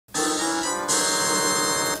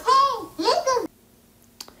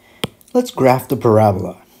Let's graph the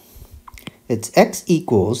parabola. It's x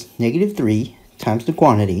equals -3 times the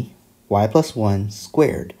quantity y plus 1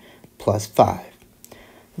 squared plus 5.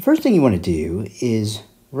 The first thing you want to do is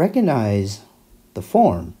recognize the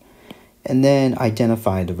form and then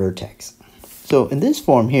identify the vertex. So in this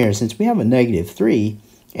form here, since we have a -3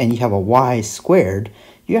 and you have a y squared,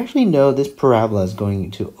 you actually know this parabola is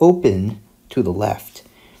going to open to the left.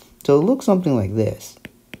 So it looks something like this.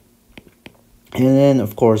 And then,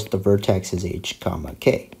 of course, the vertex is h comma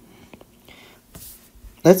k.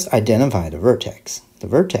 Let's identify the vertex. The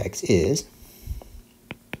vertex is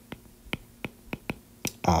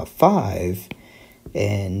 5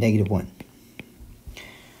 and -1.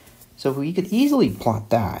 So we could easily plot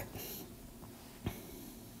that.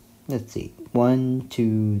 Let's see, 1,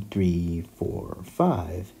 2, 3, 4,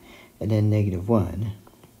 5, and then -1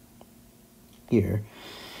 here.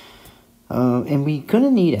 And we're going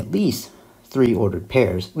to need at least 3 ordered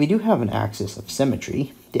pairs. We do have an axis of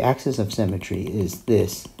symmetry. The axis of symmetry is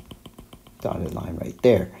this dotted line right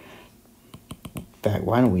there. In fact,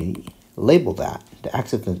 why don't we label that? The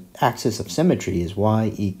axis of symmetry is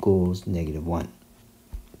y equals -1.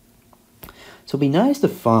 So it'd be nice to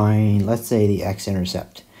find, let's say, the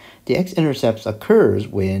x-intercept. The x-intercept occurs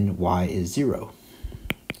when y is 0.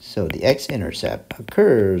 So the x-intercept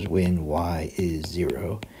occurs when y is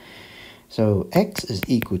 0. So x is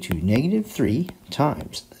equal to -3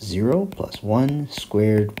 times 0 plus 1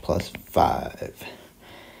 squared plus 5.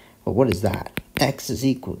 Well, what is that? X is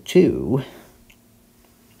equal to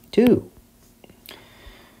 2.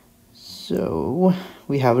 So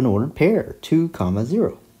we have an ordered pair, 2,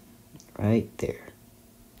 0, right there.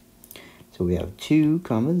 So we have 2,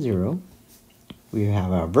 0. We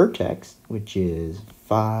have our vertex, which is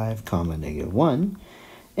 5, -1.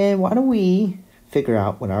 And why don't we figure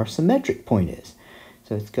out what our symmetric point is?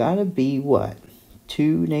 So it's got to be what?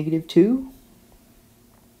 2, -2?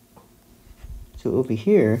 So over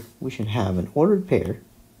here, we should have an ordered pair,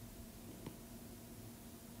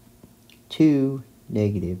 2,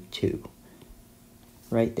 -2.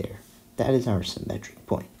 Right there. That is our symmetric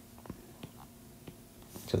point.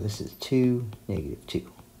 So this is 2,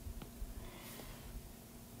 -2.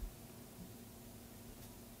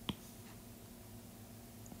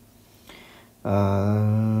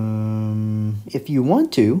 If you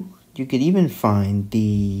want to, you could even find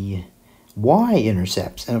the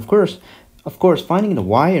y-intercepts. And of course, finding the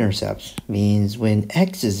y-intercepts means when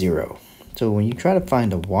x is 0. So when you try to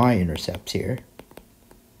find the y-intercepts here,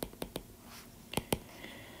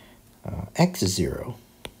 x is 0.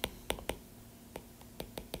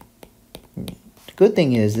 The good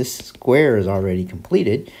thing is this square is already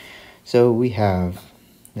completed. So we have,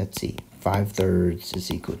 let's see, 5/3 is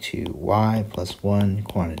equal to y plus 1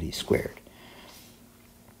 quantity squared.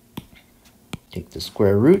 Take the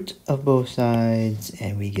square root of both sides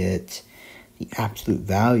and we get the absolute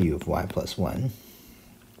value of y plus 1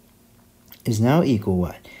 is now equal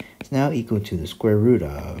what? It's now equal to the square root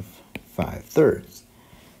of 5/3.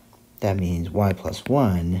 That means y plus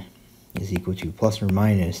 1 is equal to plus or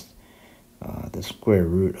minus the square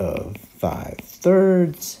root of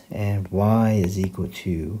 5/3, and y is equal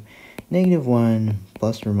to -1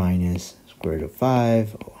 plus or minus square root of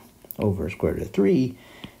 5 over square root of 3.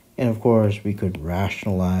 And of course, we could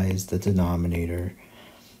rationalize the denominator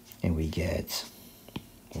and we get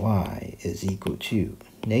y is equal to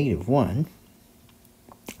 -1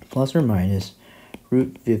 plus or minus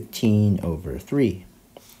root 15 over 3.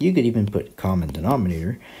 You could even put common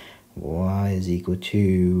denominator. Y is equal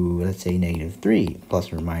to, let's say, -3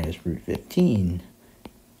 plus or minus root 15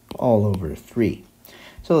 all over 3.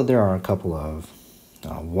 So there are a couple of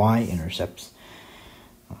y-intercepts.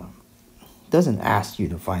 Doesn't ask you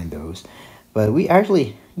to find those, but we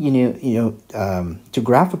actually, to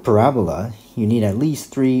graph a parabola, you need at least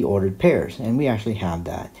 3 ordered pairs, and we actually have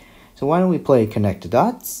that. So why don't we play connect the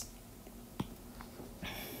dots?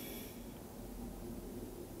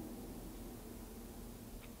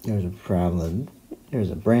 There's a parabola, there's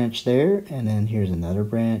a branch there, and then here's another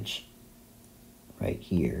branch right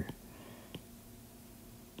here.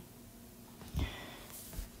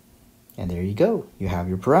 And there you go, you have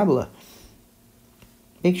your parabola.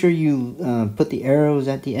 Make sure you put the arrows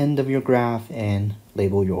at the end of your graph and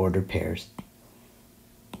label your ordered pairs.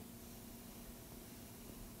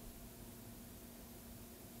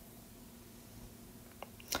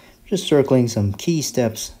 Just circling some key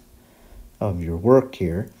steps of your work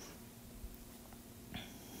here.